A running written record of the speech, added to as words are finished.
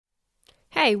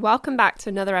Hey, welcome back to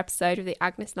another episode of the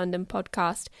Agnes London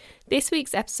podcast. This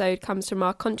week's episode comes from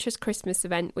our Conscious Christmas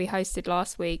event we hosted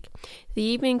last week. The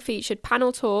evening featured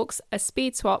panel talks, a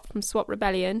speed swap from Swap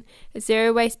Rebellion, a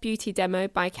zero waste beauty demo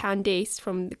by Candice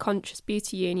from the Conscious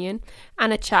Beauty Union,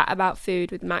 and a chat about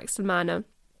food with Max Lamana.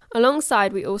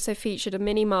 Alongside, we also featured a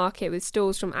mini market with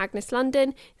stalls from Agnes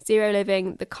London, Zero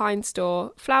Living, The Kind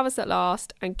Store, Flowers at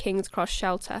Last, and King's Cross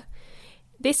Shelter.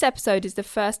 This episode is the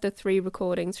first of 3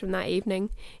 recordings from that evening.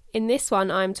 In this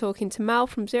one, I'm talking to Mel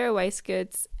from Zero Waste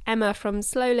Goods, Emma from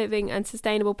slow living and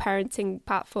sustainable parenting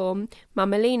platform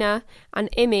Mamalina, and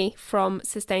Imi from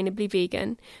Sustainably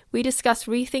Vegan. We discuss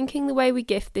rethinking the way we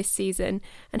gift this season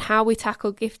and how we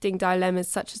tackle gifting dilemmas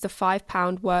such as the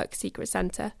 £5 work secret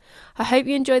Santa. I hope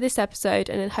you enjoy this episode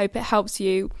and I hope it helps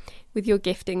you with your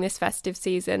gifting this festive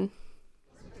season.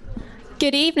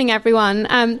 Good evening, everyone.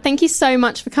 Thank you so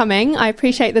much for coming. I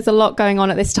appreciate there's a lot going on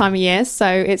at this time of year, so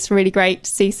it's really great to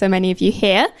see so many of you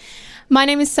here. My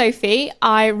name is Sophie.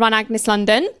 I run Agnes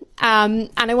London,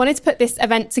 and I wanted to put this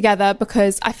event together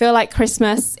because I feel like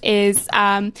Christmas is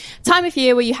a time of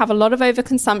year where you have a lot of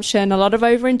overconsumption, a lot of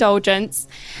overindulgence,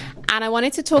 and I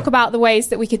wanted to talk about the ways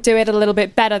that we could do it a little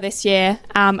bit better this year,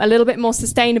 a little bit more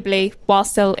sustainably while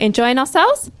still enjoying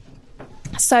ourselves.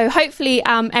 So hopefully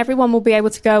everyone will be able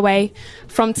to go away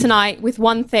from tonight with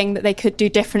one thing that they could do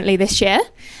differently this year.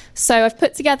 So I've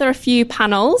put together a few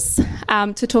panels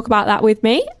to talk about that with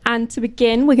me. And to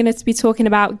begin, we're going to be talking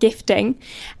about gifting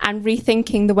and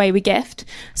rethinking the way we gift.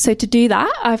 So to do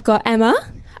that, I've got Emma,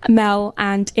 Mel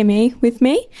and Imi with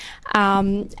me.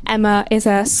 Emma is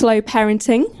a slow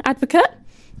parenting advocate.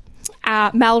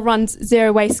 Mel runs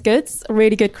Zero Waste Goods,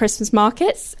 really good Christmas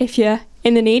markets if you're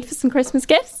in the need for some Christmas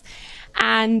gifts.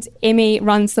 And Imi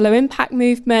runs the Low Impact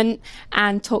Movement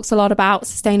and talks a lot about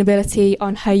sustainability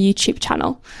on her YouTube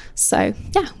channel. So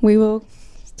yeah, we will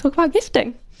talk about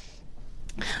gifting.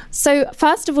 So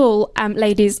first of all,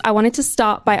 ladies, I wanted to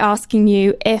start by asking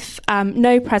you if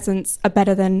no presents are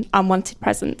better than unwanted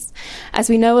presents. As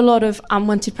we know, a lot of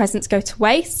unwanted presents go to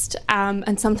waste,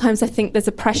 and sometimes I think there's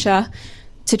a pressure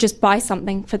to just buy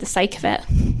something for the sake of it.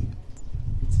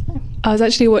 I was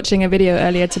actually watching a video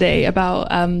earlier today about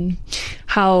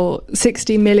how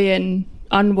 60 million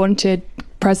unwanted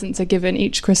presents are given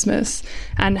each Christmas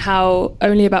and how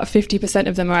only about 50%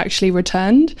 of them are actually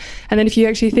returned. And then if you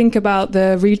actually think about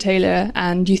the retailer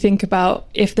and you think about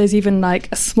if there's even like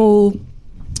a small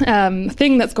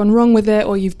thing that's gone wrong with it,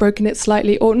 or you've broken it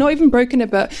slightly, or not even broken it,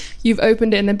 but you've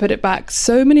opened it and then put it back,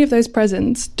 so many of those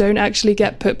presents don't actually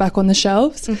get put back on the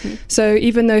shelves. Mm-hmm. So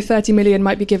even though 30 million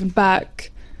might be given back,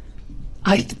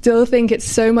 I still think it's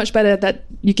so much better that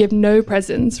you give no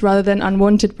presents rather than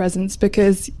unwanted presents,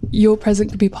 because your present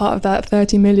could be part of that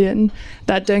 30 million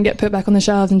that don't get put back on the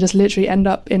shelves and just literally end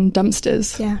up in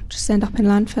dumpsters. Yeah, just end up in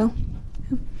landfill.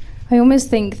 I almost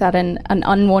think that an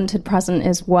unwanted present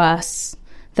is worse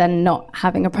than not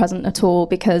having a present at all,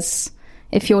 because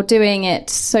if you're doing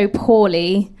it so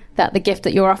poorly that the gift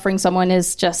that you're offering someone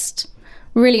is just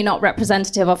really not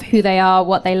representative of who they are,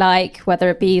 what they like, whether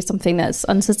it be something that's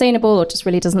unsustainable or just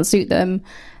really doesn't suit them.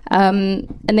 And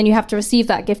then you have to receive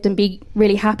that gift and be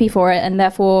really happy for it, and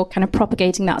therefore kind of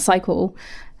propagating that cycle.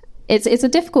 It's a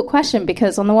difficult question,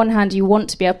 because on the one hand, you want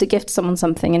to be able to gift someone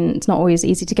something, and it's not always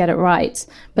easy to get it right.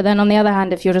 But then on the other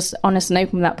hand, if you're just honest and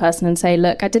open with that person and say,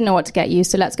 look, I didn't know what to get you,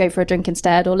 so let's go for a drink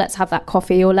instead, or let's have that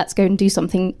coffee, or let's go and do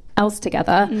something else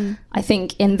together. I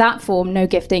think in that form, no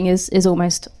gifting is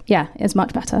almost, is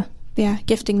much better. Yeah,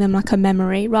 gifting them like a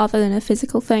memory rather than a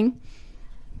physical thing.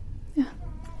 Yeah.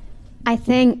 I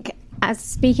think,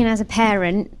 speaking as a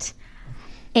parent,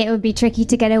 it would be tricky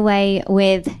to get away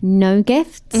with no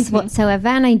gifts whatsoever.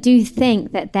 And I do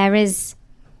think that there is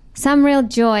some real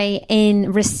joy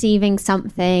in receiving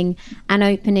something and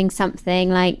opening something.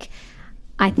 Like,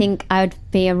 I think I would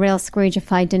be a real Scrooge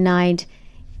if I denied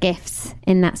gifts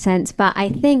in that sense. But I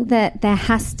think that there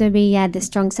has to be the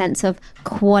strong sense of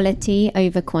quality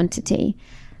over quantity.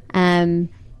 And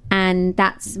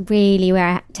that's really where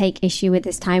I take issue with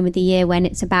this time of the year, when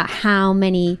it's about how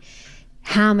many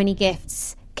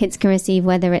gifts kids can receive,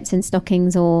 whether it's in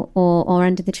stockings or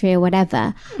under the tree or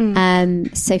whatever.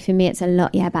 So for me, it's a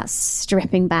lot about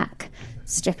stripping that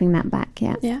back.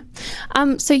 Yeah.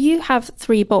 So you have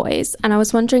 3 boys, and I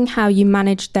was wondering how you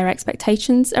managed their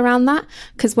expectations around that,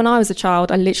 because when I was a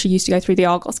child, I literally used to go through the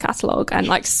Argos catalogue and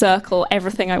like circle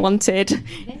everything I wanted.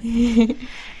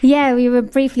 Yeah, we were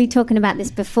briefly talking about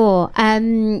this before.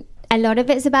 A lot of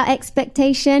it's about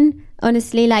expectation,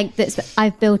 honestly, like that's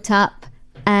I've built up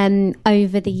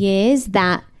over the years,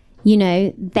 that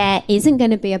there isn't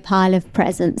going to be a pile of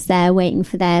presents there waiting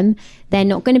for them. They're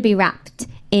not going to be wrapped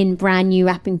in brand new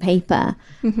wrapping paper,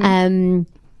 you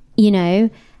know.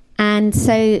 And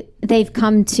so they've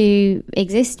come to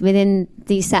exist within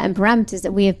these certain parameters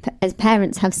that we have, as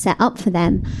parents, have set up for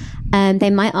them.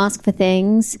 They might ask for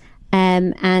things,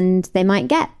 and they might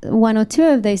get one or two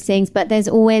of those things, but there's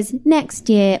always next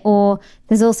year, or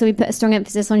there's also, we put a strong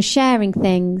emphasis on sharing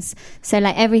things. So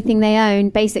like everything they own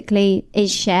basically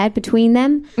is shared between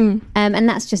them. And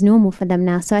that's just normal for them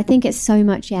now. So I think it's so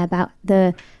much, about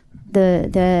the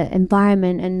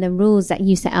environment and the rules that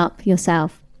you set up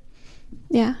yourself.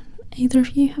 Yeah. Either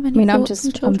of you have any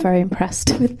thoughts? I'm very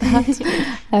impressed with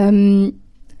that.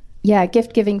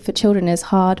 Gift giving for children is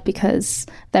hard because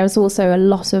there's also a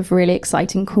lot of really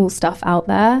exciting, cool stuff out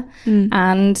there.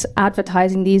 And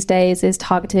advertising these days is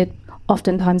targeted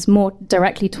oftentimes more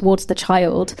directly towards the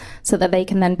child so that they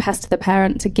can then pester the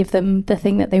parent to give them the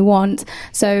thing that they want.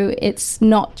 So it's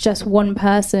not just one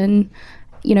person.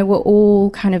 You know, we're all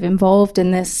kind of involved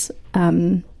in this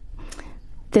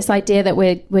this idea that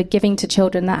we're giving to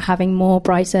children, that having more,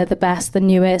 brighter, the best, the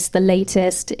newest, the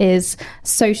latest is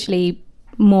socially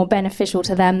more beneficial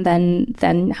to them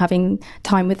than having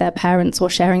time with their parents or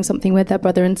sharing something with their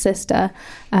brother and sister.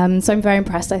 So I'm very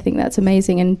impressed. I think that's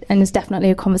amazing, and it's definitely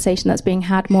a conversation that's being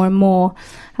had more and more.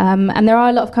 And there are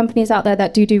a lot of companies out there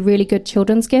that do really good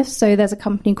children's gifts. So there's a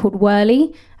company called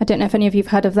Whirly. I don't know if any of you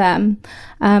have heard of them.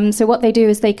 So what they do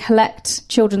is they collect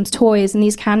children's toys, and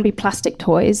these can be plastic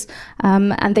toys.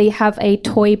 And they have a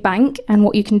toy bank. And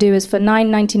what you can do is for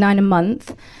 $9.99 a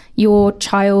month, your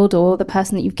child or the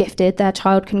person that you've gifted, their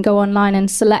child can go online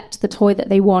and select the toy that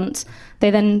they want.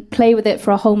 They then play with it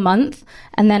for a whole month.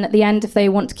 And then at the end, if they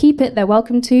want to keep it, they're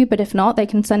welcome to. But if not, they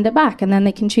can send it back. And then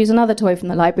they can choose another toy from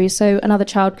the library. So another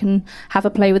child can have a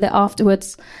play with it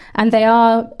afterwards. And they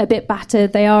are a bit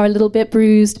battered. They are a little bit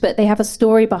bruised, but they have a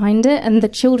story behind it. And the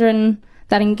children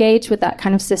that engage with that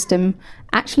kind of system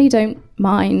actually don't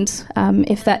mind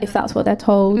if that's what they're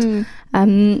told.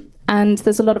 And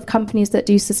there's a lot of companies that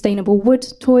do sustainable wood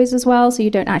toys as well, so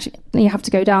you have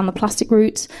to go down the plastic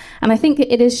route. And I think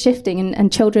it is shifting,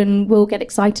 and children will get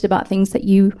excited about things that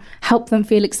you help them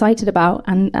feel excited about,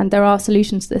 and there are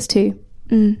solutions to this too.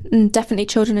 Definitely,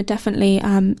 children are definitely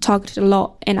targeted a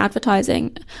lot in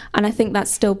advertising, and I think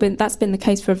that's been the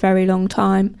case for a very long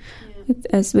time,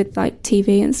 as with like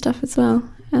TV and stuff as well.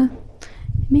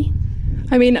 Me?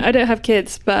 I mean, I don't have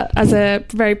kids, but as a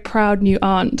very proud new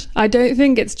aunt, I don't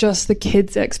think it's just the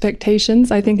kids'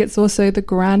 expectations. I think it's also the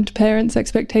grandparents'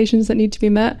 expectations that need to be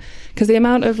met. Because the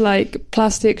amount of like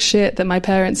plastic shit that my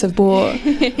parents have bought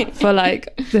for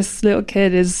like this little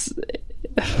kid is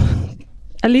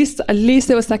at least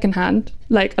it was secondhand,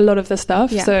 like a lot of the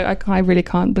stuff. Yeah. So I really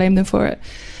can't blame them for it.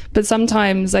 But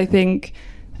sometimes I think,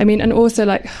 and also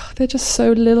like they're just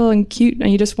so little and cute,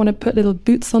 and you just want to put little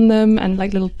boots on them and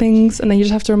like little things, and then you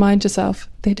just have to remind yourself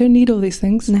they don't need all these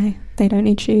things. No, they don't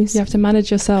need shoes. You have to manage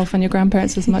yourself and your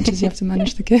grandparents as much as you have to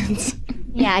manage the kids.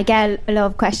 Yeah, I get a lot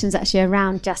of questions actually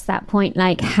around just that point,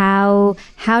 like how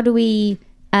do we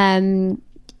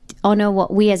honor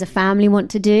what we as a family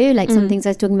want to do, like some things I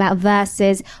was talking about,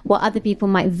 versus what other people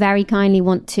might very kindly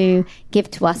want to give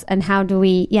to us, and how do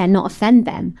we not offend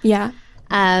them.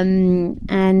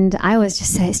 And I always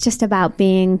just say it's just about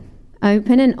being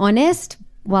open and honest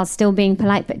while still being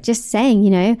polite, but just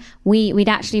saying, we'd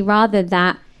actually rather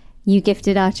that you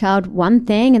gifted our child one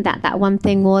thing and that one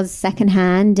thing was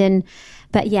secondhand.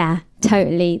 But yeah,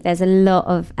 totally. There's a lot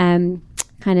of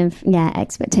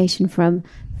expectation from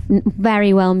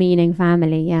very well-meaning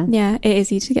family. It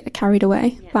is easy to get carried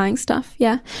away buying stuff.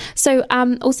 So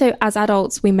also as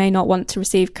adults, we may not want to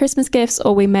receive Christmas gifts,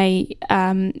 or we may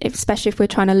especially if we're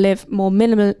trying to live more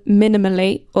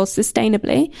minimally or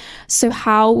sustainably. So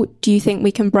how do you think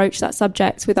we can broach that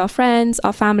subject with our friends,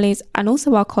 our families, and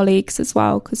also our colleagues as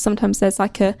well? Because sometimes there's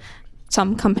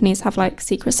some companies have like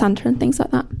Secret Santa and things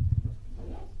like that.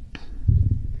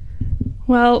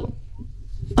 Well,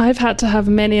 I've had to have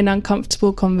many an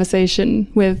uncomfortable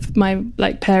conversation with my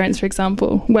parents, for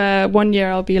example, where one year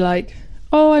I'll be like,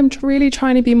 oh, I'm really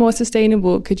trying to be more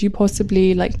sustainable. Could you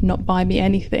possibly not buy me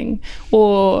anything?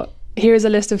 Or here's a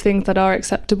list of things that are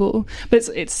acceptable. But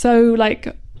it's so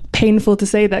painful to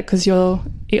say that, because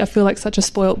I feel like such a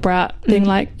spoiled brat being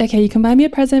like, okay, you can buy me a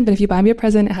present, but if you buy me a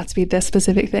present, it has to be this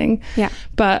specific thing. Yeah.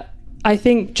 But I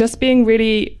think just being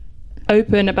really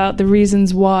open about the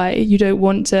reasons why you don't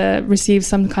want to receive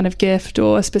some kind of gift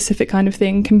or a specific kind of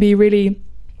thing can be really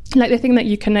the thing that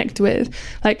you connect with.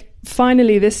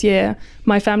 Finally this year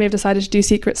my family have decided to do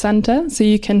Secret Santa, so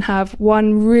you can have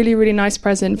one really, really nice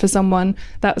present for someone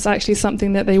that's actually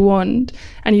something that they want,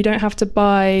 and you don't have to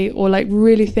buy or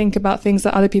really think about things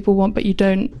that other people want but you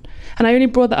don't. And I only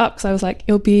brought that up because I was like,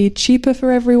 it'll be cheaper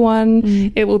for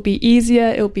everyone. It will be easier.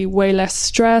 It'll be way less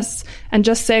stress. And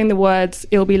just saying the words,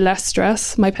 it'll be less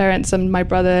stress. My parents and my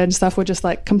brother and stuff were just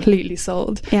like completely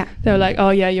sold. Yeah. They were like, oh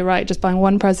yeah, you're right. Just buying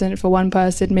one present for one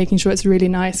person, making sure it's really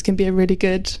nice can be a really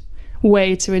good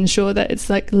way to ensure that it's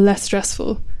like less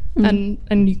stressful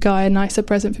and you buy a nicer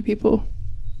present for people.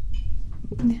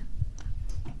 Yeah.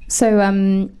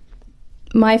 So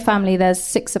my family, there's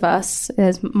 6 of us.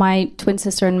 There's my twin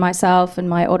sister and myself and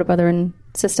my older brother and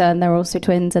sister, and they're also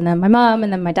twins, and then my mum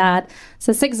and then my dad.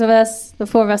 So 6 of us. The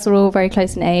 4 of us are all very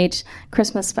close in age.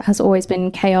 Christmas has always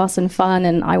been chaos and fun,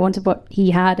 and I wanted what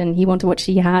he had and he wanted what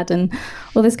she had and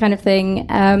all this kind of thing.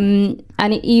 And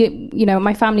you know,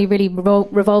 my family really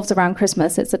revolves around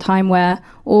Christmas. It's a time where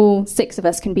all 6 of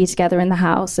us can be together in the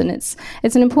house, and it's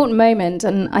an important moment.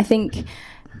 And I think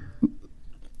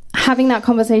having that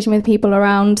conversation with people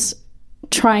around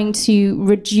trying to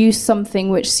reduce something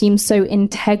which seems so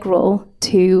integral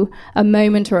to a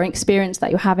moment or an experience that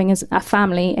you're having as a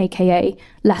family, aka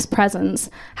less presence,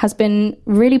 has been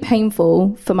really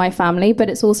painful for my family, but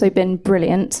it's also been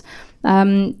brilliant.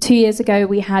 2 years ago,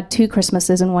 we had 2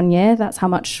 Christmases in 1 year. That's how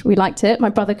much we liked it. My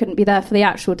brother couldn't be there for the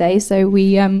actual day, so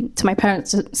we, to my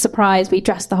parents' surprise, we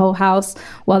dressed the whole house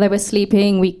while they were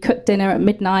sleeping. We cooked dinner at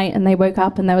midnight, and they woke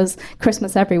up, and there was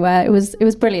Christmas everywhere. It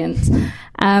was brilliant.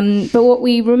 But what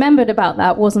we remembered about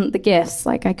that wasn't the gifts.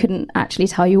 Like, I couldn't actually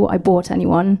tell you what I bought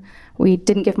anyone. We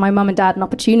didn't give my mum and dad an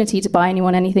opportunity to buy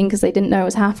anyone anything because they didn't know it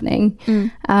was happening.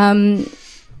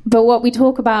 But what we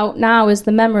talk about now is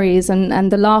the memories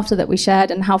and the laughter that we shared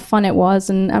and how fun it was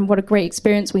and what a great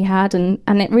experience we had. And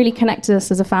it really connected us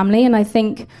as a family. And I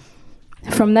think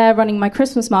from there, running my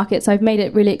Christmas markets, I've made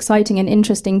it really exciting and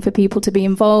interesting for people to be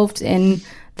involved in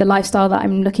the lifestyle that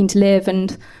I'm looking to live.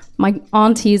 And my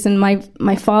aunties and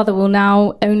my father will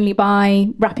now only buy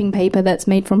wrapping paper that's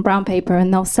made from brown paper,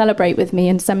 and they'll celebrate with me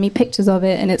and send me pictures of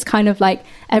it. And it's kind of like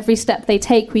every step they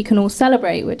take, we can all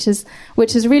celebrate, which is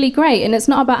really great. And it's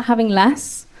not about having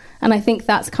less. And I think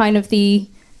that's kind of the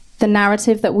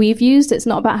narrative that we've used. It's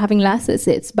not about having less.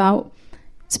 It's about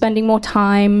spending more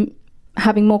time,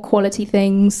 having more quality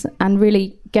things, and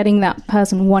really getting that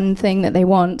person one thing that they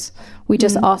want. We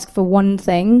just ask for one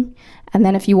thing. And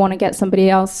then if you want to get somebody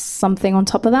else something on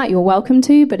top of that, you're welcome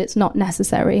to, but it's not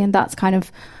necessary. And that's kind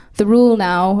of the rule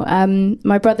now.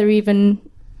 My brother even,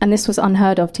 and this was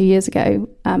unheard of 2 years ago,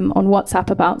 on WhatsApp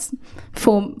about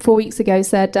 4 weeks ago,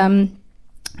 said,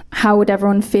 how would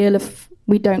everyone feel if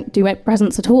we don't do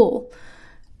presents at all?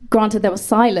 Granted, there was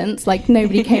silence, like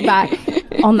nobody came back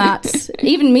on that,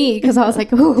 even me, because I was like,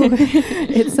 oh,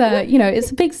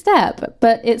 it's a big step,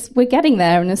 but we're getting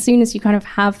there. And as soon as you kind of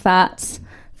have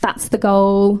that's the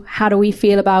goal. How do we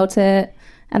feel about it?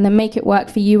 And then make it work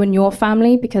for you and your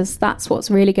family, because that's what's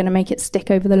really going to make it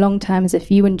stick over the long term, is if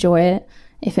you enjoy it,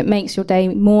 if it makes your day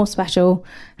more special,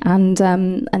 and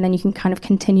then you can kind of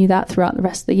continue that throughout the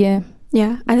rest of the year.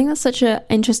 Yeah, I think that's such an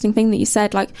interesting thing that you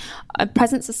said. Like,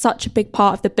 presents are such a big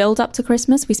part of the build up to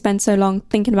Christmas. We spend so long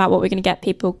thinking about what we're going to get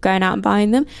people, going out and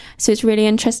buying them. So it's really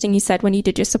interesting. You said when you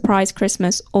did your surprise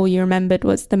Christmas, all you remembered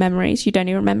was the memories. You don't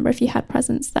even remember if you had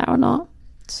presents there or not.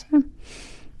 So,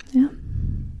 yeah.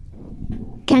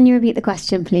 Can you repeat the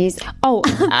question, please? Oh,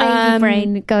 baby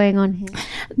brain going on here.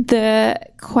 The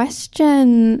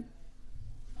question.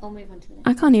 I'll move on to it.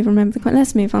 I can't even remember the question.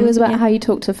 Let's move on. It was about how you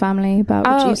talk to family about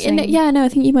reducing. I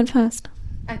think you went first.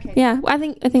 Okay. Yeah, I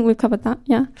think we've covered that.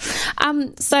 Yeah.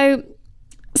 So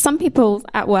some people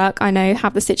at work I know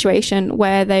have the situation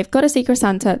where they've got a Secret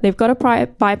Santa, they've got to buy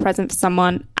a present for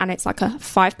someone, and it's like a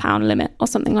 £5 limit or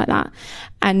something like that.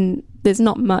 And there's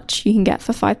not much you can get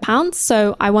for £5.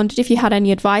 So I wondered if you had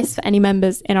any advice for any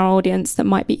members in our audience that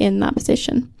might be in that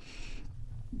position.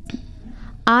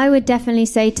 I would definitely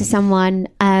say to someone,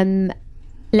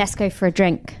 let's go for a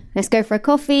drink. Let's go for a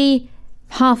coffee,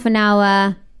 half an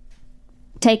hour,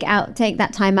 take that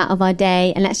time out of our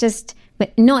day, and let's just,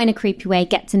 but not in a creepy way,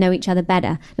 get to know each other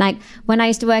better. Like when I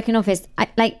used to work in office,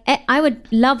 I would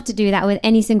love to do that with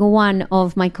any single one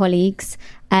of my colleagues,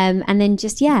 and then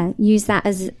just use that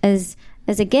as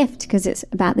a gift, because it's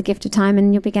about the gift of time,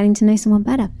 and you'll be getting to know someone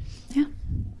better. Yeah,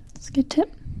 that's a good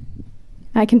tip.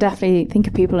 I can definitely think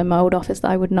of people in my old office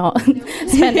that I would not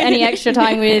spend any extra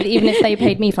time with, even if they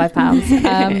paid me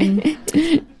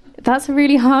 £5. That's a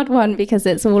really hard one, because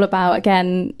it's all about,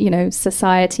 again,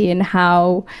 society and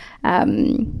how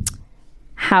the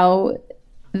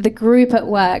group at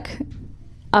work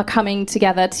are coming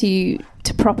together to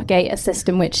propagate a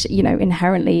system which,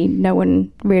 inherently no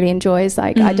one really enjoys.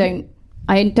 Like, I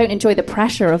I don't enjoy the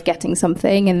pressure of getting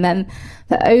something and then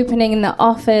the opening in the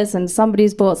office and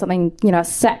somebody's bought something, you know, a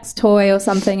sex toy or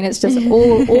something, and it's just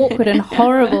all awkward and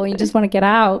horrible. You just want to get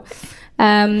out.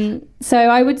 So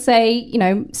I would say, you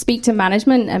know, speak to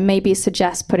management and maybe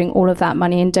suggest putting all of that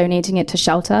money and donating it to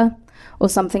shelter or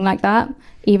something like that.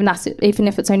 Even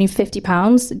if it's only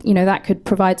 £50, you know, that could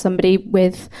provide somebody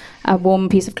with a warm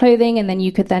piece of clothing, and then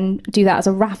you could then do that as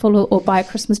a raffle or buy a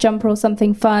Christmas jumper or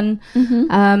something fun.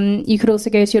 You could also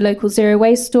go to your local zero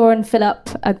waste store and fill up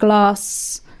a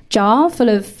glass jar full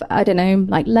of, I don't know,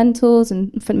 like lentils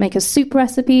and make a soup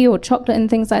recipe or chocolate and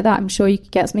things like that. I'm sure you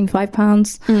could get something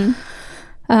 £5.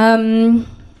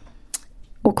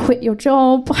 Or quit your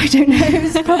job. I don't know.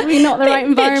 It's probably not the right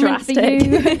environment for you.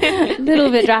 A little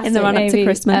bit drastic in the run up to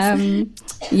Christmas.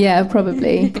 Yeah,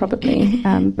 probably.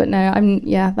 But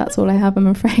no, that's all I have, I'm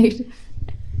afraid.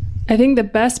 I think the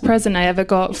best present I ever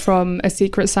got from a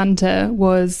Secret Santa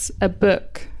was a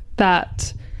book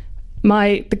that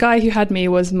the guy who had me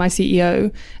was my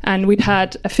CEO, and we'd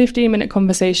had a 15-minute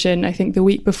conversation, I think the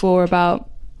week before, about,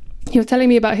 he was telling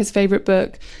me about his favorite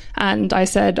book, and I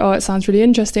said, oh, it sounds really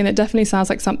interesting. It definitely sounds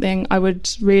like something I would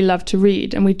really love to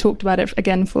read. And we talked about it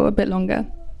again for a bit longer.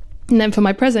 And then for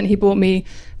my present, he bought me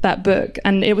that book.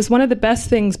 And it was one of the best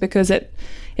things because it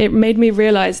made me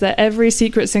realize that every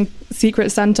secret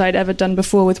Santa I'd ever done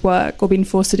before with work or been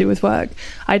forced to do with work,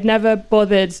 I'd never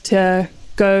bothered to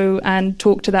go and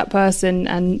talk to that person,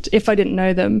 and if I didn't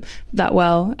know them that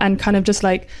well, and kind of just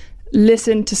like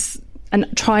listen to and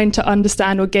trying to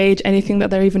understand or gauge anything that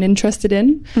they're even interested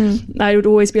in. I would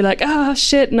always be like,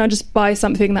 shit, and I'd just buy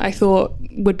something that I thought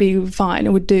would be fine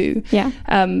or would do. Yeah.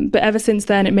 But ever since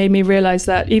then, it made me realize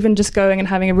that even just going and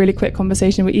having a really quick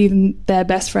conversation with even their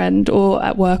best friend or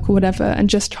at work or whatever, and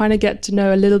just trying to get to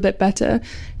know a little bit better.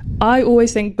 I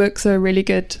always think books are a really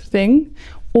good thing.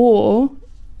 Or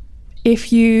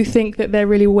if you think that they're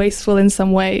really wasteful in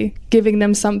some way, giving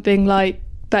them something like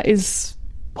that is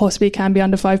possibly can be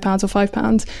under £5 or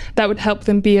 £5, that would help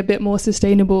them be a bit more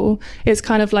sustainable. It's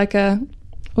kind of like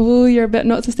you're a bit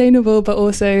not sustainable, but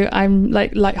also I'm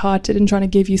like lighthearted and trying to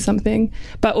give you something.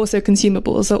 But also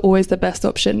consumables are always the best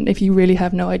option if you really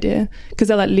have no idea, because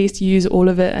they'll at least use all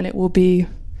of it and it will be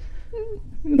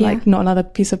like not another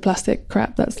piece of plastic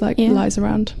crap that's like lies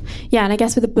around. Yeah, and I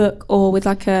guess with a book or with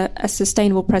like a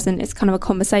sustainable present, it's kind of a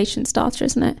conversation starter,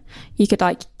 isn't it? You could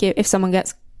like give, if someone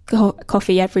gets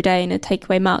coffee every day in a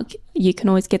takeaway mug, you can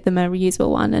always give them a reusable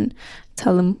one and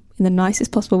tell them in the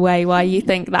nicest possible way why you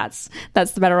think that's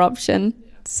the better option.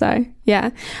 So yeah.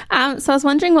 So I was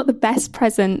wondering what the best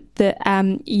present that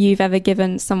you've ever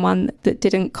given someone that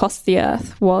didn't cost the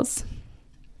earth was.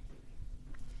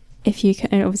 If you can,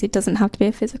 and obviously it doesn't have to be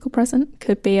a physical present, it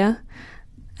could be a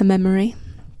memory.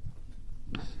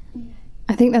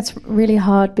 I think that's really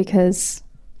hard because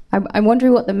I'm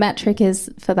wondering what the metric is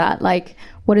for that. Like,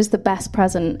 what is the best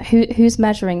present? Who's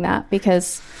measuring that?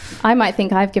 Because I might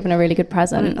think I've given a really good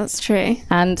present. That's true.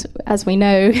 And as we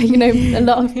know, a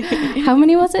lot of, how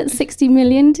many was it? 60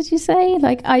 million, did you say?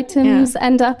 Like items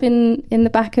end up in the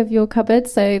back of your cupboard.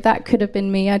 So that could have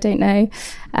been me. I don't know.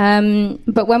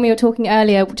 But when we were talking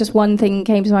earlier, just one thing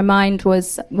came to my mind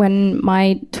was when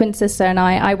my twin sister and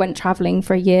I went traveling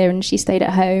for a year and she stayed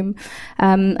at home.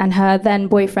 And her then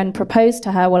boyfriend proposed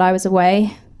to her while I was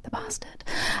away. The bastard.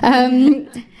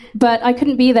 But I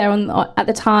couldn't be there at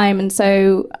the time, and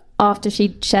so after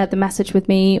she shared the message with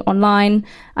me online,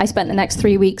 I spent the next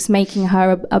 3 weeks making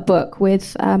her a book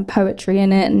with poetry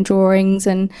in it and drawings,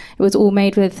 and it was all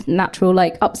made with natural,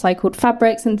 like upcycled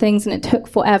fabrics and things, and it took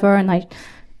forever, and I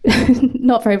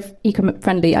not very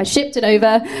eco-friendly. I shipped it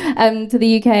over to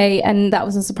the UK, and that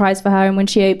was a surprise for her. And when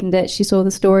she opened it, she saw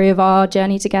the story of our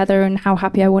journey together and how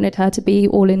happy I wanted her to be,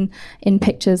 all in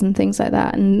pictures and things like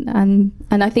that. And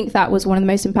I think that was one of the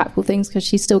most impactful things, because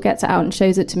she still gets it out and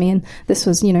shows it to me. And this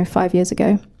was, 5 years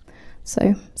ago.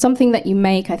 So something that you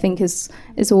make, I think, is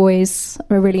always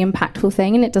a really impactful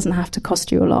thing, and it doesn't have to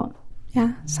cost you a lot.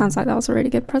 Yeah, sounds like that was a really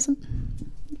good present.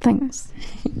 Thanks.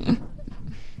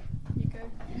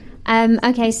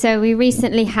 Okay, so we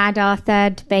recently had our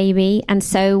third baby, and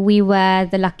so we were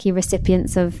the lucky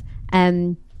recipients of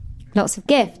lots of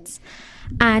gifts.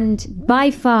 And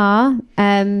by far,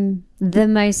 the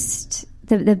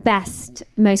best,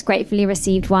 most gratefully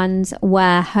received ones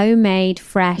were homemade,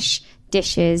 fresh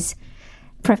dishes,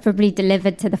 preferably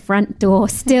delivered to the front door,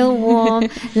 still warm,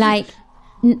 I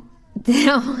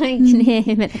can hear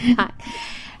him at the back.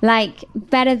 Like,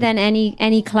 better than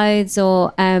any clothes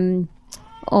or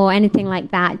or anything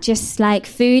like that. Just like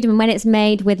food, and when it's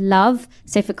made with love.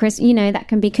 So for Chris, that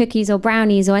can be cookies or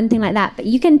brownies or anything like that. But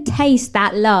you can taste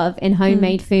that love in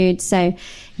homemade food. So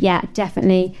yeah,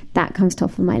 definitely that comes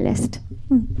top of my list.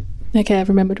 Okay, I've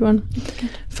remembered one.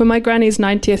 For my granny's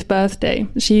 90th birthday,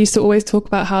 she used to always talk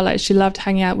about how she loved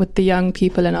hanging out with the young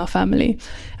people in our family.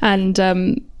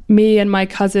 And me and my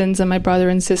cousins and my brother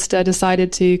and sister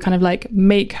decided to kind of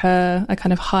make her a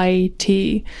kind of high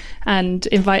tea and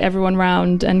invite everyone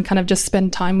round and kind of just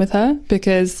spend time with her,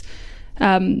 because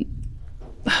I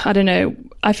don't know,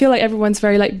 I feel like everyone's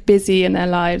very busy in their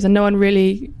lives, and no one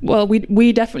really,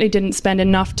 we definitely didn't spend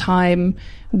enough time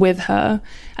with her.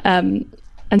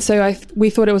 And so we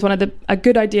thought it was a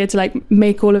good idea to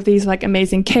make all of these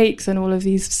amazing cakes and all of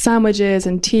these sandwiches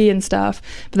and tea and stuff.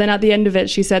 But then at the end of it,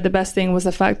 she said the best thing was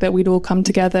the fact that we'd all come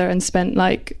together and spent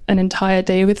an entire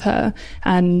day with her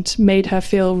and made her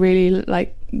feel really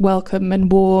welcome and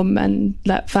warm, and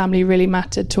that family really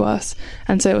mattered to us.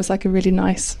 And so it was a really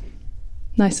nice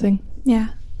thing. Yeah.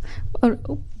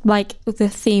 The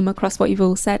theme across what you've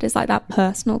all said is that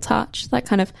personal touch,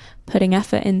 kind of putting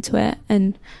effort into it,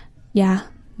 and yeah,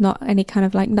 not any kind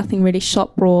of nothing really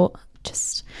shop bought,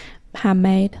 just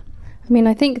handmade. I mean,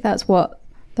 I think that's what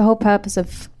the whole purpose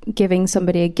of giving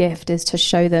somebody a gift is, to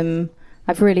show them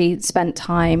I've really spent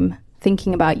time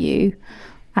thinking about you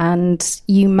and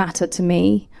you matter to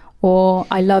me, or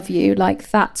I love you.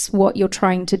 That's what you're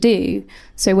trying to do.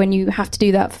 So when you have to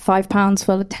do that for £5 for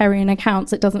Volunteering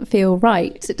accounts, it doesn't feel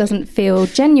right. It doesn't feel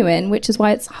genuine, which is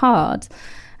why it's hard.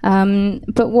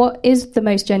 But what is the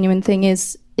most genuine thing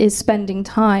is spending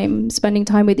time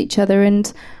with each other.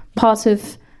 And part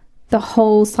of the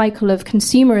whole cycle of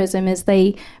consumerism is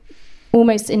they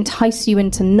almost entice you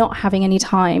into not having any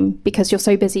time, because you're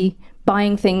so busy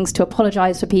buying things to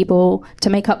apologize for people, to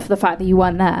make up for the fact that you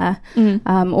weren't there,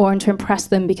 or to impress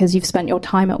them because you've spent your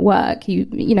time at work.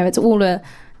 It's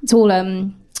all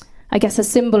I guess a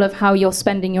symbol of how you're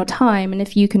spending your time. And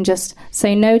if you can just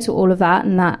say no to all of that,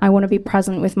 and that I want to be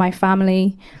present with my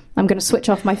family, I'm going to switch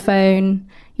off my phone,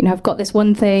 I've got this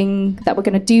one thing that we're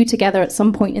going to do together at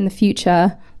some point in the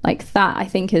future, that I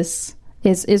think is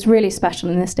really special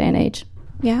in this day and age.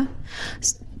 Yeah.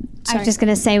 I was just going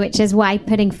to say, which is why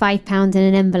putting £5 in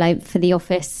an envelope for the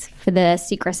office for the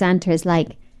Secret Santa is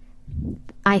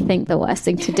I think the worst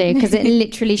thing to do, because it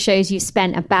literally shows you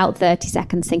spent about 30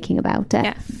 seconds thinking about it.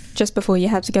 Yeah, just before you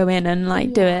have to go in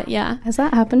and do it. Yeah. Has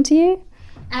that happened to you?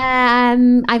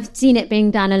 I've seen it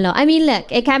being done a lot. I mean,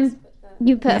 look, it can,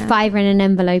 you put a £5 in an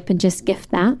envelope and just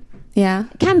gift that. Yeah.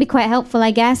 It can be quite helpful,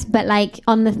 I guess, but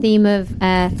on the theme of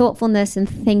thoughtfulness and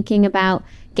thinking about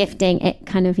gifting, it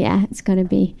kind of, it's going to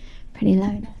be pretty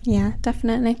low. Yeah,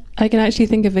 definitely. I can actually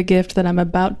think of a gift that I'm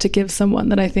about to give someone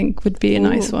that I think would be a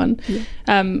nice one. Yeah.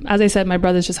 As I said, my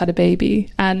brother's just had a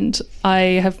baby, and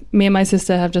me and my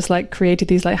sister have just created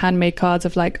these handmade cards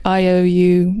of I owe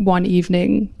you one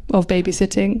evening of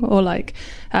babysitting, or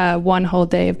one whole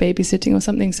day of babysitting or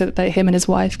something, so that him and his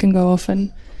wife can go off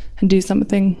and do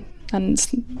something, and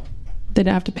they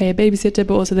don't have to pay a babysitter,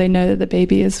 but also they know that the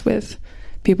baby is with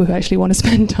people who actually want to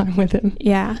spend time with him.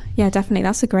 Yeah, definitely.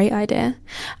 That's a great idea.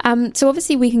 So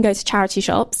obviously we can go to charity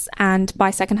shops and buy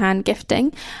secondhand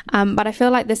gifting, but I feel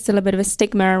like there's still a bit of a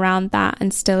stigma around that,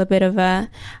 and still a bit of a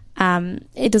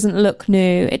it doesn't look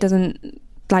new, it doesn't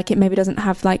it maybe doesn't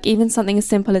have even something as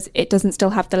simple as it doesn't still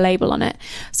have the label on it.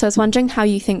 So I was wondering how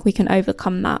you think we can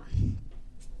overcome that.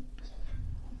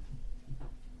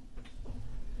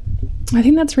 I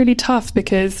think that's really tough,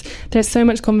 because there's so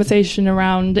much conversation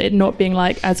around it not being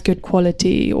as good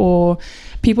quality, or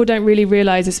people don't really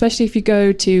realize, especially if you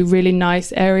go to really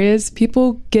nice areas,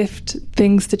 people gift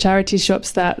things to charity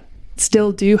shops that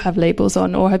still do have labels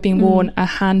on or have been worn a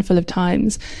handful of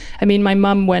times. I mean, my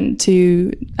mum went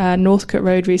to Northcote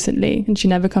Road recently, and she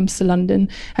never comes to London,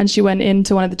 and she went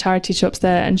into one of the charity shops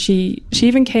there, and she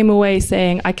even came away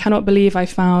saying, I cannot believe I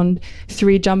found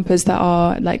 3 jumpers that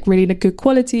are really good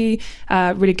quality,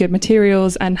 really good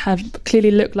materials, and have clearly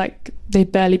looked like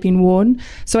they've barely been worn.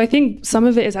 So I think some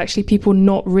of it is actually people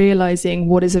not realizing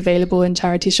what is available in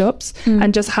charity shops,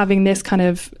 and just having this kind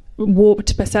of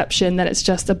warped perception that it's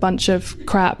just a bunch of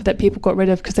crap that people got rid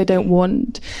of because they don't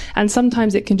want. And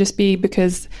sometimes it can just be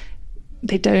because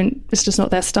it's just not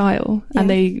their style,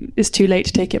 and it's too late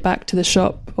to take it back to the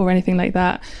shop or anything like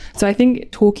that. So I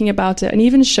think talking about it and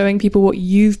even showing people what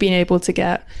you've been able to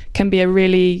get can be a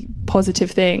really positive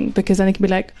thing, because then they can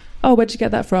be oh, where'd you get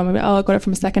that from? Oh, I got it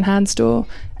from a secondhand store.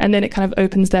 And then it kind of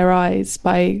opens their eyes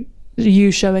by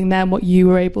you showing them what you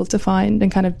were able to find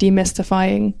and kind of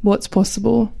demystifying what's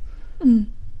possible.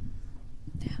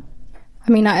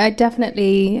 I mean, I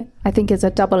definitely, I think it's a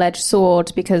double-edged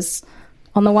sword, because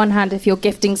on the one hand, if you're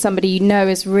gifting somebody you know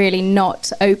is really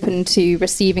not open to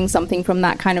receiving something from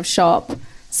that kind of shop,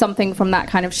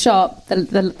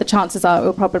 the chances are it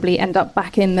will probably end up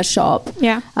back in the shop,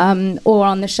 or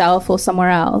on the shelf or somewhere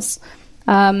else.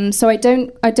 So I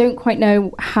don't quite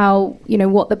know how,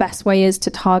 what the best way is to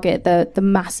target the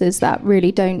masses that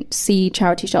really don't see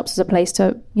charity shops as a place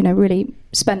to, really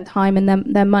spend time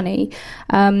in their money.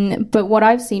 But what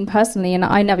I've seen personally, and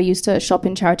I never used to shop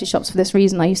in charity shops for this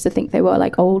reason, I used to think they were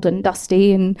like old and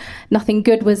dusty and nothing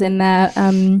good was in there.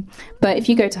 But if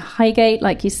you go to Highgate,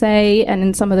 like you say, and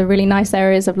in some of the really nice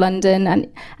areas of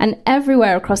London and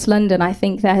everywhere across London, I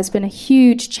think there has been a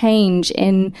huge change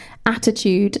in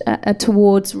attitude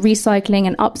towards recycling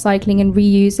and upcycling and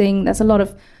reusing. There's a lot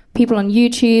of people on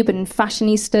YouTube and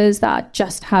fashionistas that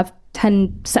just have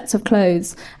 10 sets of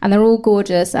clothes and they're all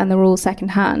gorgeous and they're all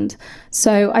secondhand.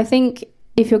 So I think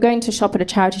if you're going to shop at a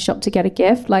charity shop to get a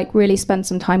gift, like really spend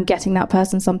some time getting that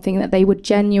person something that they would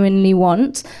genuinely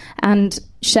want and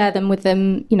share them with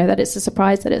them, that it's a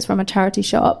surprise that it's from a charity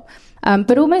shop.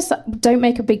 But almost don't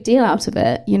make a big deal out of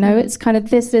it. It's kind of,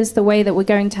 this is the way that we're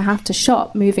going to have to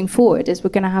shop moving forward, is we're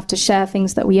going to have to share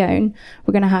things that we own.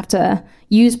 We're going to have to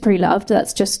use pre-loved.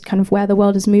 That's just kind of where the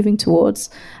world is moving towards.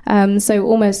 So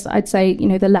almost, I'd say,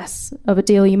 the less of a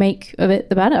deal you make of it,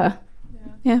 the better.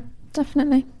 Yeah,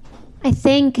 definitely. I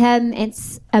think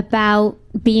it's about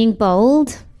being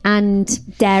bold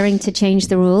and daring to change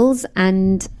the rules,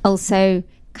 and also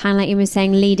kind of like you were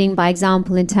saying, leading by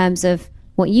example in terms of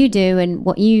what you do and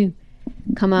what you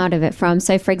come out of it from.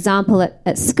 So, for example,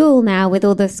 at school now, with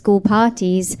all the school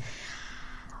parties,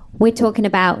 we're talking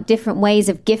about different ways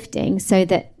of gifting so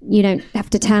that you don't have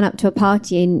to turn up to a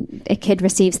party and a kid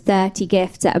receives 30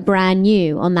 gifts that are brand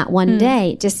new on that one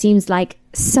day. It just seems like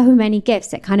so many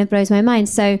gifts. It kind of blows my mind.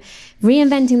 So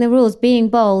reinventing the rules, being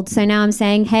bold. So now I'm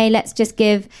saying, hey, let's just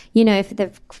give, if there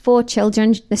are 4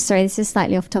 children, sorry, this is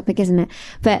slightly off topic, isn't it?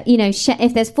 But,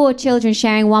 if there's 4 children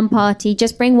sharing one party,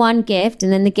 just bring one gift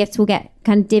and then the gifts will get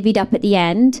kind of divvied up at the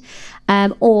end.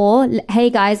 Or,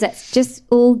 hey guys, let's just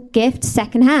all gift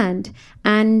secondhand.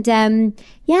 And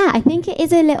I think it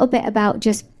is a little bit about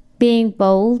just being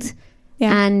bold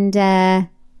and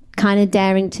kind of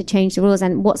daring to change the rules.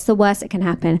 And what's the worst that can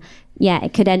happen? Yeah,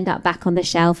 it could end up back on the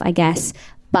shelf, I guess.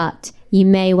 But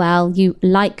you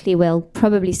likely will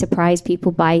probably surprise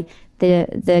people by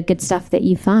the good stuff that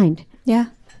you find. Yeah.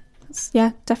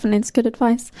 Yeah, definitely. It's good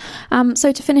advice.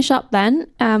 So to finish up then,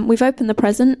 we've opened the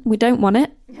present. We don't want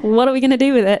it. What are we going to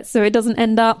do with it so it doesn't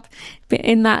end up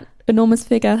in that enormous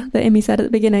figure that Imi said at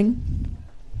the beginning?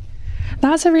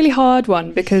 That's a really hard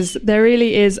one, because there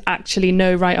really is actually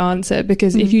no right answer.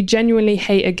 Because if you genuinely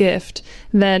hate a gift,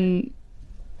 then,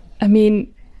 I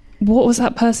mean, what was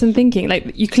that person thinking?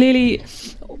 Like, you clearly,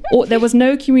 or there was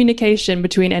no communication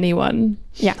between anyone.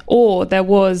 Yeah. Or there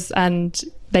was and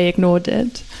they ignored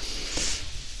it.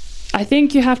 I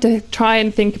think you have to try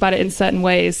and think about it in certain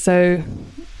ways. So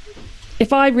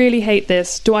if I really hate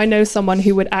this, do I know someone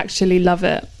who would actually love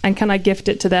it? And can I gift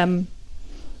it to them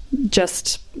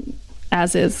just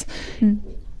as is?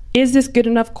 Is this good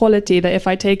enough quality that if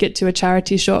I take it to a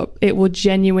charity shop, it will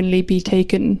genuinely be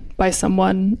taken by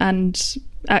someone and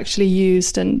actually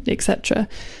used and etc.?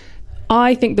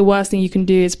 I think the worst thing you can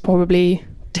do is probably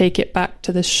take it back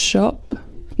to the shop.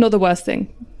 Not the worst thing.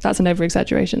 That's an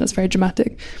over-exaggeration. That's very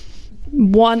dramatic.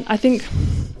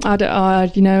 I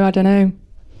don't know.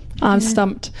 I'm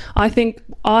stumped.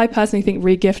 I personally think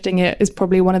regifting it is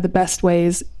probably one of the best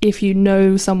ways if you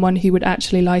know someone who would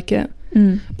actually like it.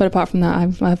 But apart from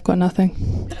that, I've got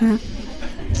nothing.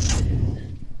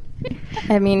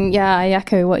 I mean, I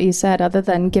echo what you said. Other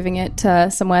than giving it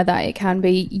somewhere that it can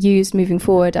be used moving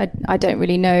forward, I don't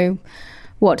really know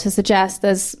what to suggest.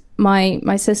 There's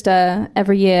my sister,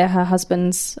 every year her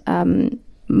husband's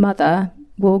mother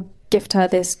will gift her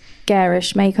this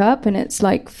garish makeup, and it's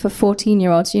like for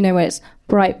 14-year-olds, where it's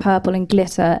bright purple and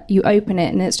glitter. You open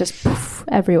it and it's just poof,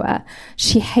 everywhere.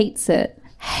 She hates it.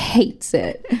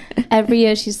 Every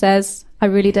year she says, I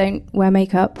really don't wear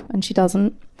makeup, and she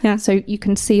doesn't. Yeah. So you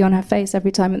can see on her face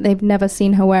every time that they've never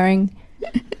seen her wearing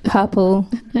purple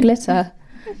glitter.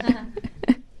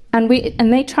 And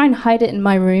they try and hide it in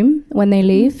my room when they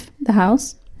leave the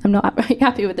house. I'm not very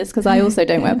happy with this because I also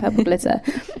don't wear purple glitter.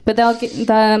 But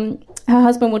her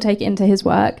husband will take it into his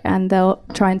work and they'll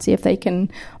try and see if they can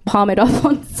palm it off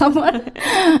on someone,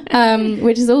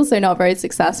 which is also not very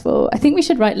successful. I think we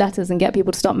should write letters and get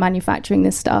people to stop manufacturing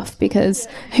this stuff, because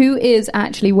who is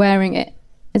actually wearing it?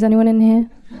 Is anyone in here?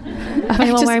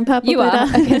 Anyone wearing purple glitter? You are?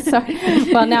 Okay, sorry.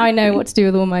 Well, now I know what to do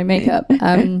with all my makeup.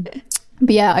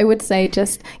 But yeah, I would say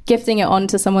just gifting it on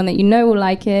to someone that you know will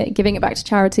like it, giving it back to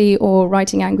charity, or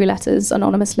writing angry letters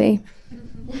anonymously.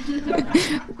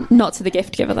 Not to the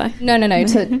gift giver, though. No,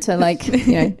 to like,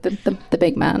 the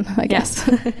big man, I guess.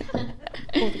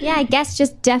 Yeah, I guess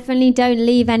just definitely don't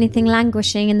leave anything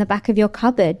languishing in the back of your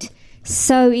cupboard.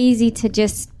 So easy to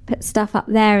just put stuff up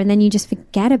there and then you just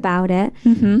forget about it.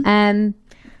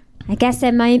 I guess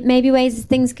there may be ways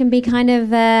things can be kind of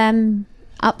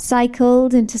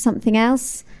upcycled into something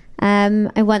else.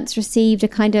 I once received a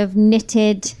kind of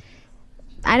knitted,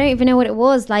 I don't even know what it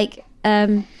was, like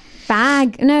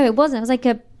bag. No, it wasn't. It was like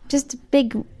just a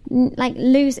big, like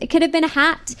loose. It could have been a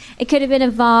hat. It could have been a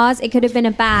vase. It could have been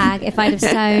a bag if I'd have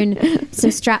sewn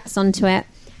some straps onto it.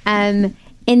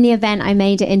 In the event, I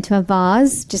made it into a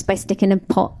vase just by sticking a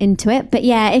pot into it. But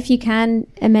yeah, if you can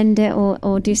amend it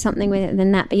or do something with it,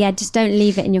 then that. But yeah, just don't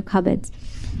leave it in your cupboards.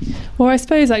 Or I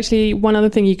suppose actually one other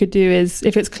thing you could do is,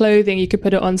 if it's clothing, you could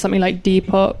put it on something like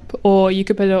Depop, or you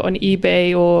could put it on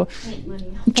eBay, or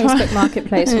Facebook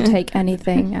Marketplace will take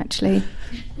anything actually.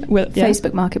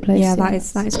 Facebook Marketplace. Yeah, that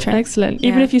is true. Excellent.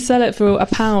 Even if you sell it for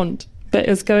 £1, but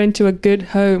it's going to a good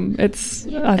home, I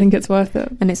think it's worth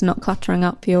it. And it's not cluttering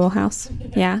up your house.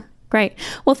 Yeah. Great.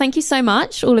 Well, thank you so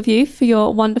much, all of you, for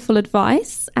your wonderful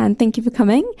advice, and thank you for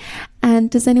coming.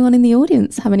 And does anyone in the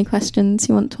audience have any questions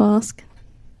you want to ask?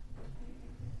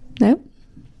 No?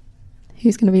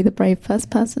 Who's going to be the brave first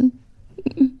person?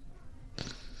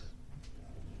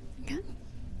 Okay.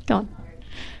 Go on.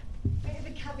 Bit of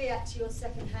a caveat to your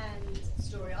second-hand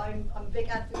story. I'm a big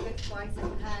advocate for buying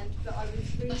second-hand, but I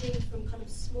was reading from kind of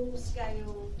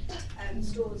small-scale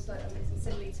stores, like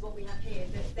similarly to what we have here,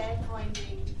 that they're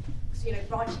finding,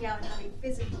 branching out and having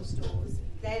physical stores,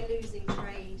 they're losing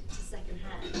trade to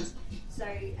second-hand. So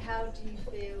how do you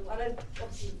feel? I know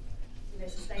obviously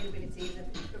sustainability is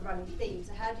a running theme.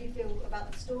 So how do you feel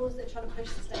about the stores that are trying to push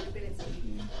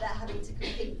sustainability that are having to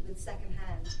compete with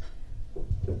second-hand?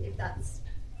 If that's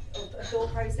a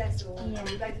thought process or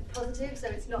both positive, so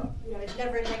it's not, it's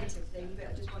never a negative thing. But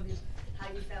I just wondered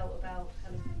how you felt about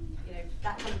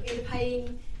that kind of either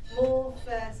paying more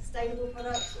for sustainable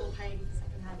products or paying for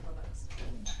second-hand products.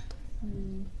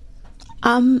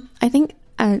 I think.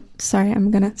 Sorry, I'm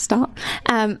going to start.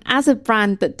 As a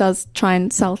brand that does try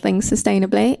and sell things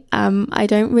sustainably, I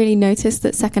don't really notice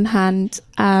that secondhand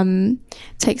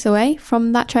takes away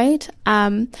from that trade.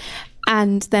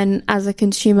 And then as a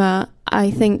consumer,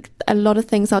 I think a lot of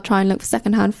things I'll try and look for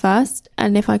secondhand first.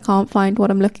 And if I can't find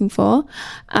what I'm looking for,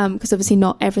 because obviously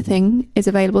not everything is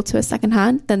available to a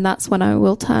secondhand, then that's when I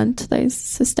will turn to those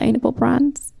sustainable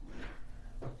brands.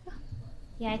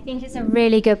 Yeah, I think it's a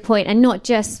really good point. And not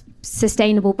just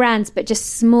sustainable brands, but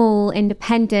just small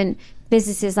independent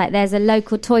businesses. Like there's a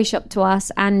local toy shop to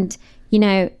us, and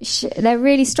they're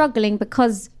really struggling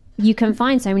because you can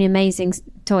find so many amazing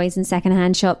toys in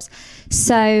secondhand shops.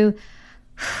 So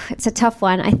it's a tough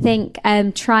one. I think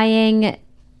trying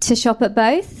to shop at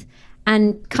both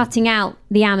and cutting out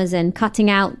the Amazon, cutting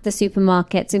out the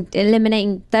supermarkets,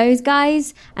 eliminating those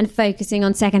guys and focusing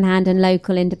on secondhand and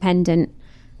local independent.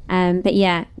 But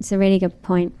yeah, it's a really good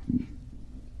point.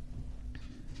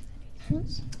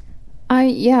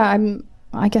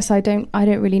 I guess I don't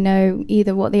really know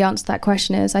either what the answer to that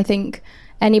question is. I think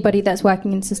anybody that's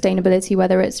working in sustainability,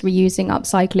 whether it's reusing,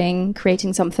 upcycling,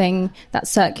 creating something that's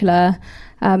circular,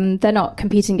 they're not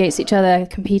competing against each other,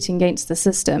 competing against the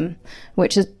system,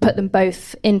 which has put them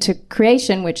both into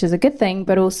creation, which is a good thing,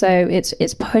 but also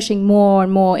it's pushing more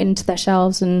and more into their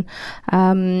shelves. And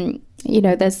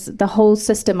there's the whole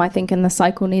system, I think, and the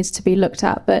cycle needs to be looked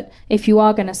at. But if you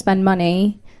are going to spend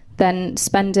money, then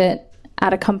spend it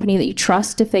at a company that you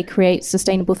trust if they create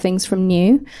sustainable things from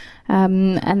new,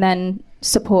 and then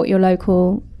support your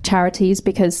local charities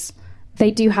because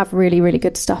they do have really, really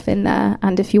good stuff in there.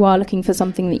 And if you are looking for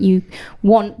something that you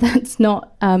want that's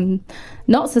not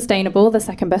sustainable, the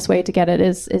second best way to get it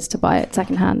is to buy it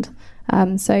secondhand.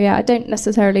 So yeah, I don't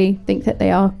necessarily think that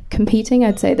they are competing.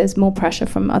 I'd say there's more pressure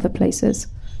from other places.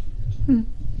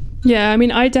 Yeah, I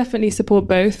mean, I definitely support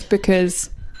both because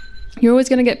you're always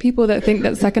going to get people that think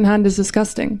that secondhand is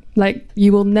disgusting. Like,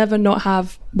 you will never not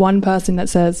have one person that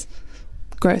says,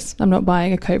 gross, I'm not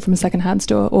buying a coat from a secondhand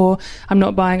store, or I'm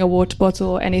not buying a water bottle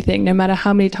or anything, no matter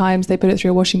how many times they put it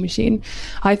through a washing machine.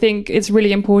 I think it's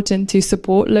really important to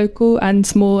support local and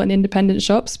small and independent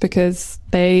shops because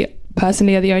they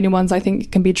personally are the only ones I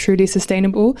think can be truly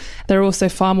sustainable. They're also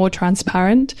far more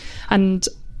transparent, and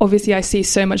obviously I see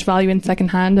so much value in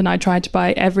secondhand, and I try to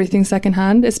buy everything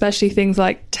secondhand, especially things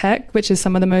like tech, which is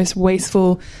some of the most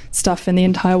wasteful stuff in the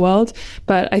entire world.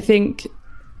 But I think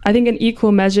in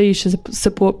equal measure you should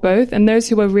support both, and those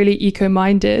who are really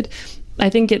eco-minded I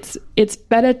think it's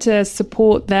better to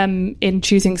support them in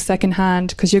choosing secondhand,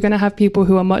 because you're going to have people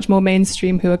who are much more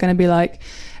mainstream who are going to be like,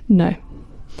 no.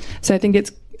 So I think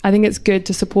it's good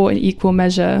to support in equal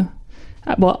measure.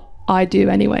 Well, I do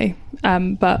anyway.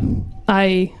 But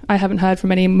I haven't heard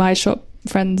from any of my shop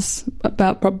friends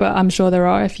about, but I'm sure there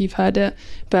are if you've heard it.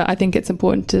 But I think it's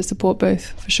important to support both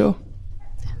for sure.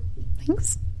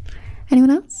 Thanks.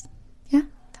 Anyone else? Yeah,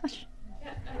 Tash.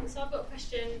 Yeah, so I've got a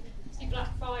question. See,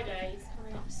 Black Friday is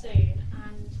coming up soon,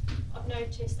 and I've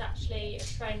noticed actually a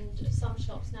trend of some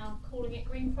shops now calling it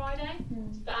Green Friday,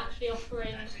 but actually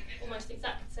offering almost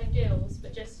exactly the same deals,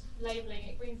 but just labelling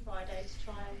it Green Friday to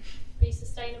try and be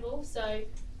sustainable. So,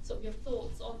 sort of your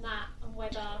thoughts on that, and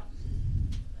whether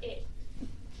it,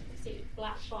 obviously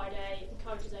Black Friday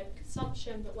encourages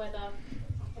overconsumption, but whether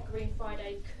a Green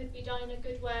Friday could be done in a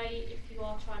good way if you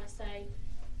are trying to say,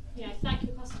 you know, thank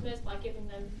your customers by giving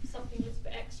them something a little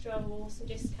bit extra or some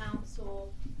discounts, or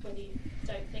whether you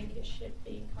don't think it should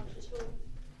be encouraged at all.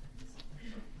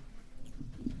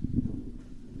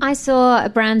 I saw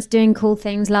brands doing cool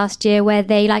things last year where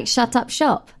they like shut up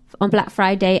shop on Black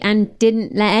Friday and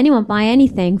didn't let anyone buy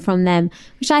anything from them,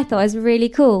 which I thought was really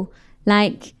cool.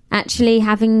 Like actually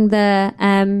having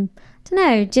the,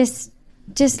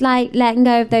 just like letting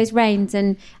go of those reins.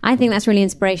 And I think that's really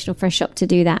inspirational for a shop to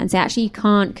do that and say, actually, you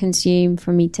can't consume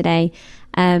from me today.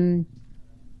 Yeah.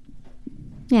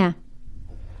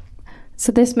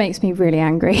 So this makes me really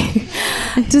angry.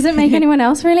 Does it make anyone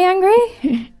else really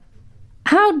angry?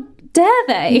 How dare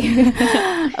they?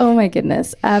 Oh my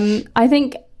goodness. I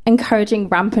think encouraging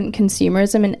rampant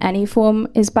consumerism in any form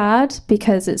is bad,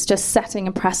 because it's just setting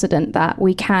a precedent that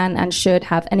we can and should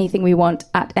have anything we want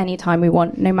at any time we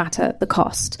want, no matter the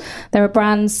cost. There are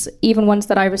brands, even ones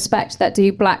that I respect, that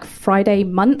do Black Friday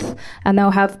month, and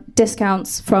they'll have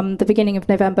discounts from the beginning of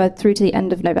November through to the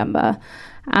end of November.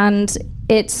 And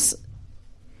it's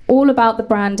all about the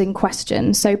brand in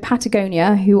question. So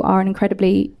Patagonia, who are an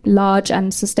incredibly large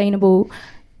and sustainable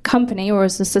company, or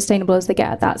as sustainable as they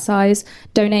get at that size,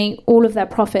 donate all of their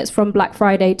profits from Black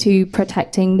Friday to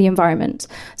protecting the environment.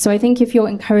 So I think if you're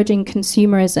encouraging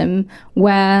consumerism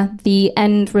where the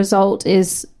end result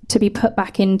is to be put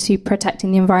back into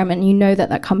protecting the environment, you know that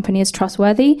that company is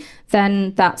trustworthy,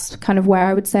 then that's kind of where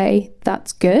I would say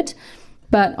that's good.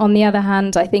 But on the other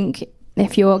hand, I think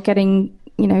if you're getting,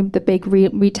 you know, the big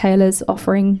retailers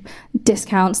offering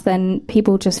discounts, then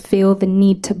people just feel the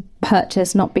need to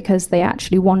purchase, not because they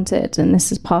actually want it. And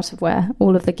this is part of where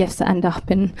all of the gifts end up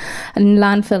in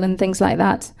landfill and things like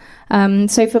that.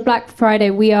 So for Black Friday,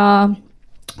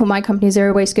 my company,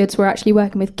 Zero Waste Goods, we're actually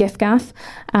working with giffgaff,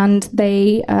 and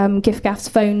giffgaff's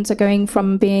phones are going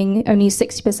from being only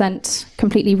 60%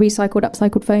 completely recycled,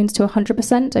 upcycled phones to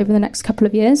 100% over the next couple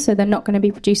of years. So they're not going to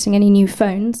be producing any new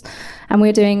phones. And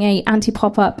we're doing a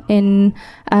anti-pop-up in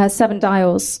 7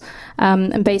 Dials.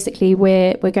 And basically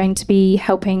we're going to be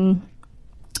helping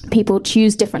people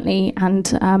choose differently, and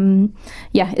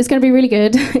it's going to be really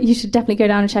good. You should definitely go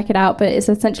down and check it out. But it's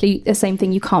essentially the same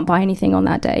thing. You can't buy anything on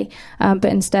that day, but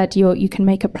instead you can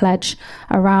make a pledge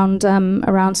around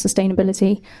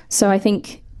sustainability. So I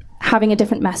think having a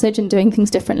different message and doing things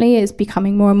differently is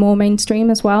becoming more and more mainstream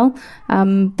as well.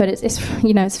 But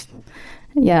that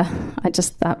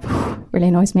really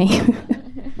annoys me.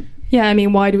 Yeah, I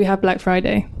mean, why do we have Black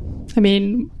Friday? I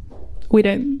mean, we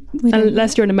don't,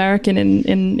 unless you're an American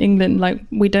in England, like,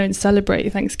 we don't celebrate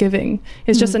Thanksgiving.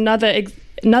 It's just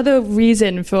another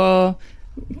reason for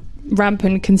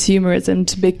rampant consumerism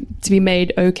to be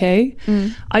made okay.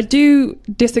 I do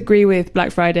disagree with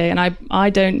Black Friday, and I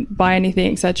don't buy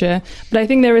anything, etc. But I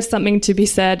think there is something to be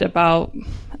said about,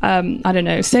 I don't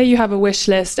know, say you have a wish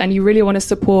list and you really want to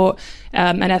support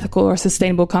an ethical or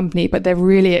sustainable company, but they're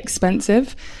really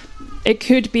expensive. It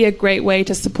could be a great way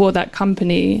to support that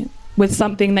company with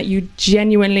something that you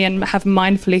genuinely and have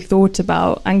mindfully thought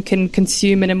about and can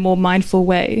consume in a more mindful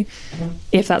way,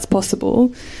 if that's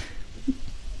possible.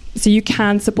 So you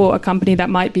can support a company that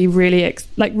might be really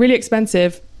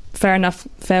expensive, fair enough,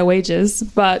 fair wages,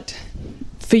 but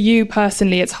for you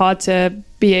personally, it's hard to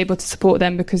be able to support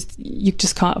them because you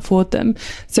just can't afford them.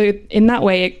 So in that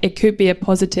way, it could be a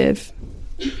positive.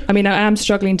 I mean, I am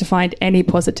struggling to find any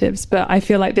positives, but I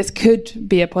feel like this could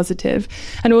be a positive.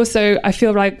 And also, I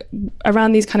feel like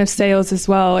around these kind of sales as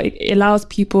well, it allows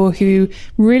people who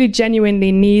really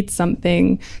genuinely need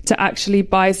something to actually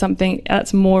buy something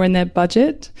that's more in their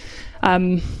budget.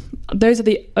 Those are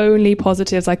the only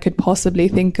positives I could possibly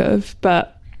think of.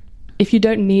 But if you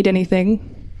don't need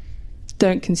anything,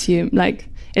 don't consume. Like,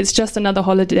 it's just another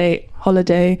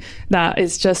holiday that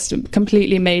is just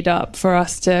completely made up for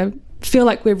us to feel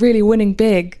like we're really winning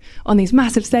big on these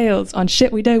massive sales on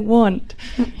shit we don't want.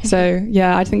 So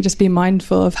yeah, I think just be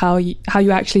mindful of how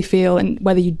you actually feel and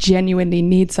whether you genuinely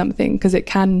need something, because it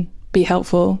can be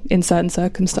helpful in certain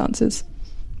circumstances.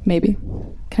 Maybe.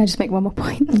 Can I just make one more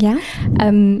point? Yeah.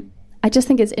 I just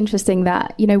think it's interesting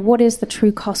that, what is the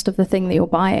true cost of the thing that you're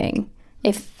buying?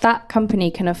 If that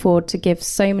company can afford to give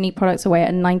so many products away at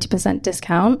a 90%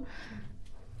 discount,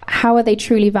 how are they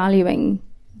truly valuing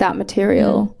that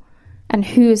material? And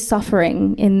who is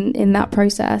suffering in that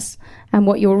process? And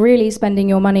what you're really spending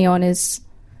your money on isn't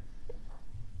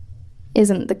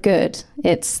the good.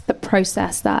 It's the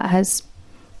process that has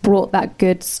brought that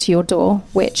goods to your door,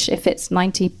 which if it's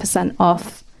 90%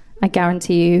 off, I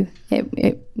guarantee you,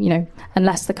 it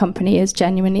unless the company is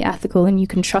genuinely ethical and you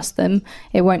can trust them,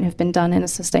 it won't have been done in a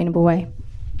sustainable way.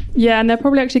 Yeah, and they're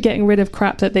probably actually getting rid of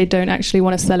crap that they don't actually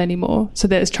want to sell anymore. So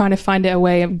that it's trying to find it a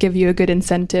way and give you a good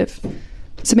incentive.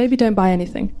 So maybe don't buy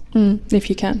anything if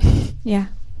you can. Yeah,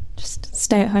 just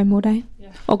stay at home all day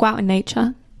or go out in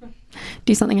nature.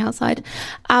 Do something outside.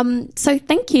 So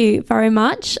thank you very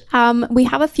much. We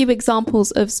have a few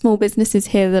examples of small businesses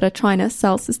here that are trying to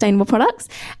sell sustainable products.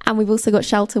 And we've also got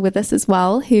Shelter with us as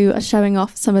well, who are showing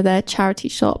off some of their charity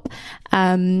shop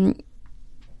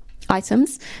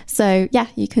items. So yeah,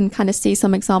 you can kind of see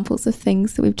some examples of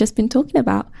things that we've just been talking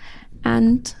about.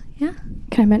 And yeah.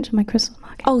 Can I mention my Christmas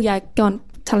market? Oh yeah, go on.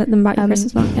 Tell them about your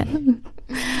Christmas market.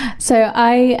 So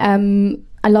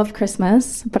I love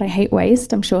Christmas, but I hate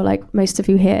waste. I'm sure like most of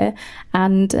you here.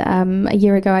 And a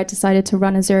year ago, I decided to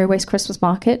run a zero waste Christmas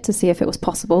market to see if it was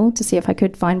possible, to see if I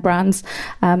could find brands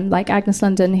like Agnes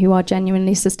London who are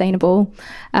genuinely sustainable.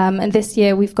 And this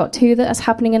year we've got 2 that are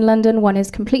happening in London. One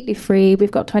is completely free.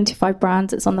 We've got 25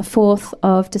 brands. It's on the 4th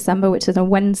of December, which is a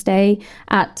Wednesday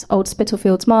at Old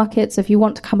Spitalfields Market. So if you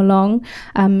want to come along,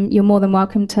 you're more than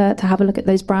welcome to have a look at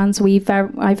those brands.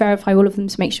 I verify all of them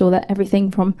to make sure that everything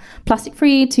from plastic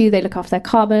free to they look after their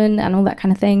carbon and all that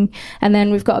kind of thing. And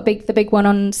then we've got the big one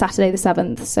on Saturday the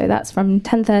 7th. So that's from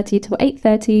 10:30 to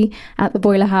 8:30 at the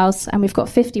Boiler House. And we've got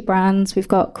 50 brands. We've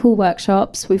got cool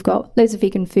workshops. We've got loads of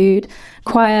vegan food,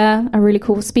 choir, a really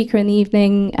cool speaker in the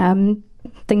evening,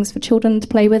 things for children to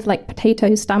play with, like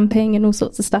potato stamping and all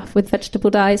sorts of stuff with vegetable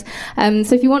dyes.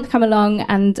 So if you want to come along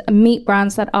and meet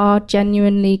brands that are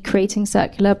genuinely creating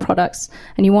circular products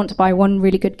and you want to buy one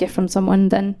really good gift from someone,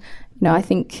 then I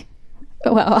think,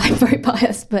 well, I'm very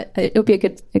biased, but it'll be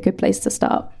a good place to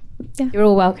start. Yeah. You're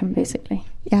all welcome, basically.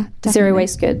 Yeah, definitely. Zero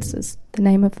Waste Goods is the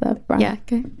name of the brand. Yeah,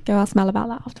 go ask Mel about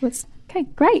that afterwards. Okay,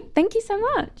 great. Thank you so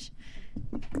much.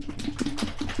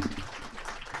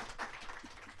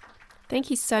 Thank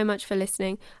you so much for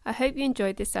listening. I hope you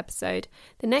enjoyed this episode.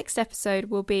 The next episode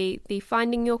will be the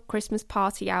Finding Your Christmas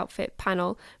Party Outfit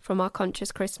panel from our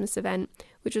Conscious Christmas event,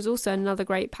 which was also another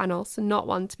great panel, so not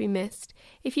one to be missed.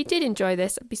 If you did enjoy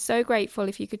this, I'd be so grateful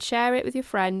if you could share it with your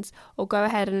friends or go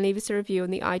ahead and leave us a review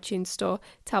on the iTunes store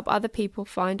to help other people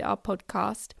find our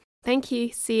podcast. Thank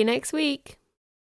you. See you next week.